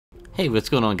Hey, what's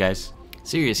going on, guys?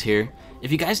 Serious here.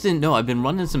 If you guys didn't know, I've been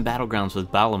running some battlegrounds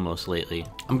with Bailamos lately.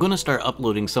 I'm going to start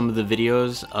uploading some of the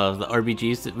videos of the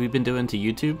RBGs that we've been doing to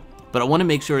YouTube, but I want to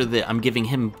make sure that I'm giving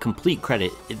him complete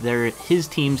credit. They're his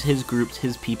teams, his groups,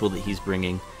 his people that he's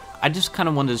bringing. I just kind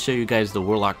of wanted to show you guys the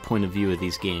Warlock point of view of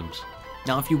these games.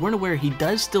 Now, if you weren't aware, he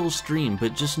does still stream,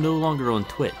 but just no longer on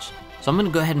Twitch. So I'm going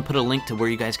to go ahead and put a link to where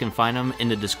you guys can find him in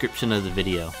the description of the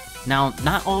video. Now,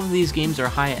 not all of these games are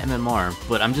high MMR,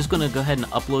 but I'm just going to go ahead and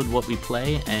upload what we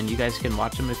play, and you guys can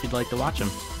watch them if you'd like to watch them.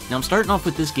 Now, I'm starting off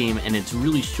with this game, and it's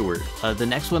really short. The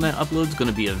next one I upload is going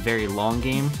to be a very long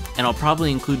game, and I'll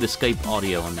probably include the Skype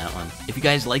audio on that one. If you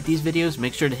guys like these videos,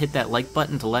 make sure to hit that like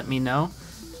button to let me know,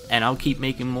 and I'll keep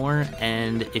making more,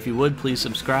 and if you would, please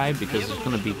subscribe, because there's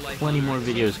going to be plenty more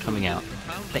videos coming out.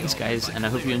 Thanks, guys, and I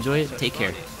hope you enjoy it. Take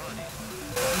care.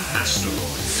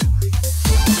 Asteroid.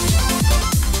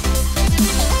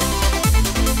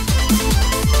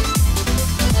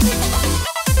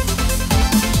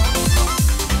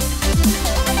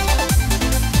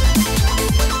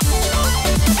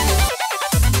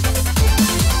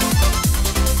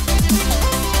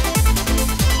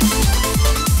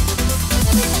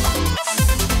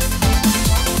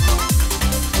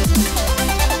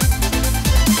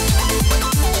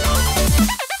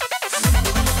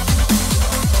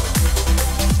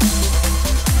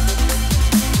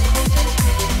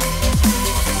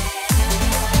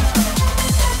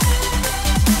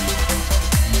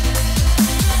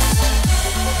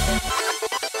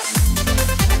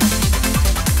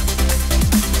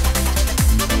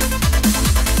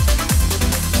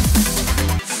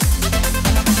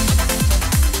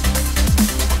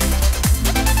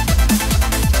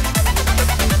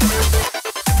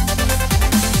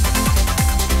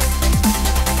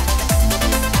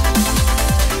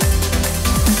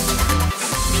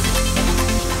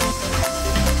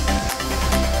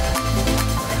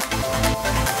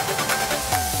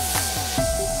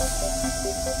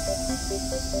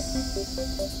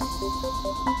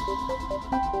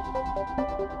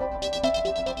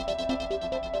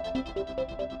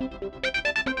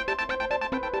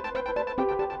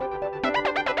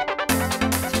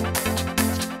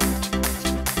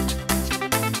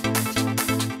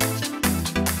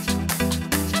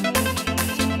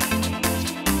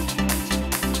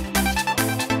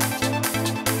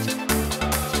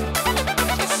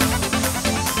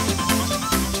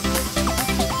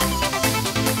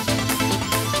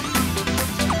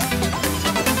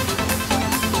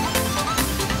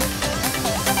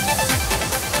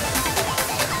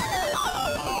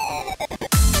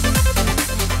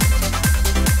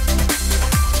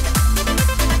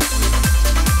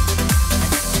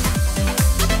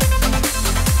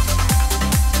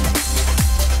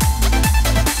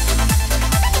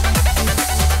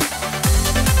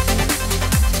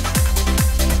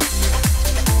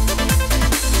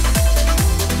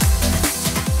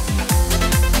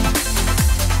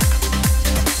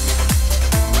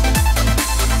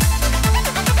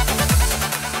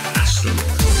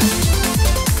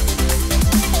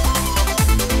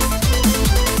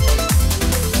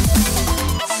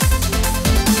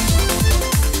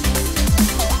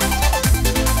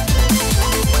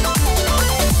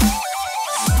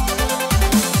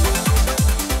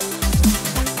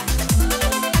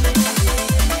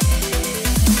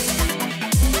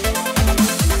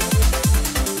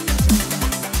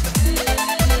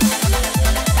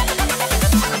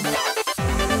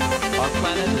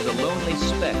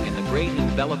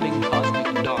 Enveloping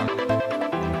cosmic dark.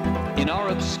 In our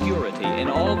obscurity, in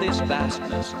all this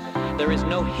vastness, there is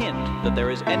no hint that there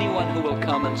is anyone who will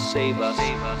come and save us.